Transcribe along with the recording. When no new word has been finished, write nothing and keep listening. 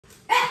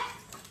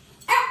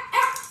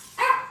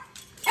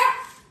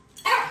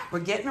We're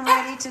getting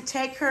ready to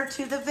take her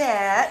to the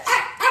vet.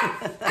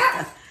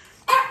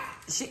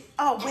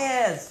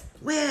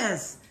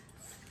 Whiz.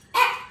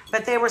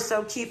 But they were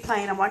so cute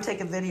playing. I want to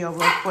take a video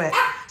real quick.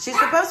 She's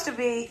supposed to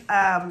be,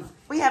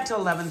 we have till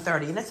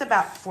 11:30, and it's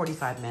about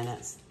 45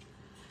 minutes.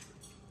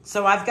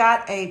 So I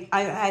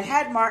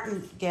had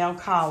martingale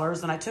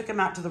collars, and I took him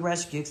out to the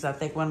rescue because I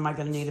think, when am I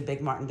going to need a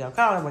big martingale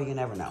collar? Well, you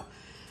never know.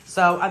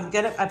 So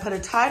I put a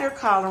tighter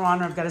collar on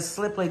her. I've got a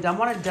slip lead. I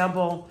want to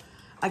double,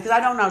 because I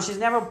don't know. She's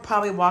never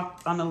probably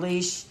walked on a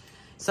leash.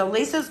 So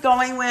Lisa's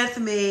going with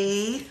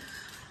me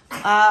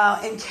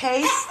in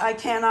case I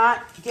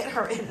cannot get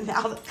her in and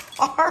out of the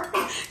car.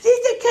 Because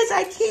in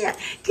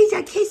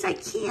case I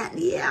can't,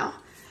 yeah.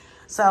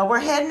 So we're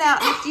heading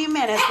out in a few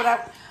minutes,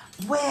 but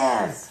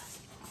Whiz.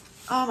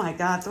 Oh my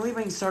God, so we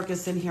bring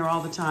Circus in here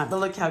all the time. But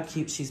look how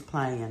cute she's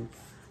playing.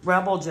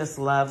 Rebel just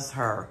loves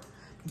her.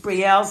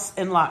 Brielle's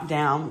in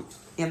lockdown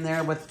in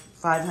there with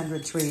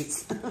 500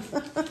 treats.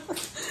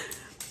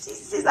 She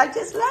says, I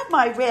just love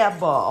my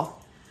Rebel.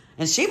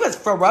 And she was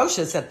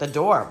ferocious at the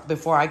door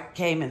before I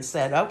came and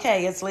said,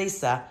 okay, it's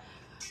Lisa.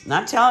 And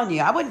I'm telling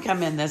you, I wouldn't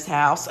come in this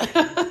house.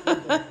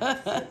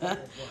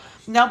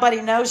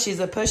 Nobody knows she's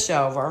a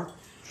pushover.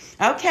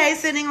 Okay,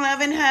 sending love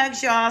and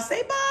hugs, y'all.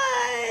 Say bye.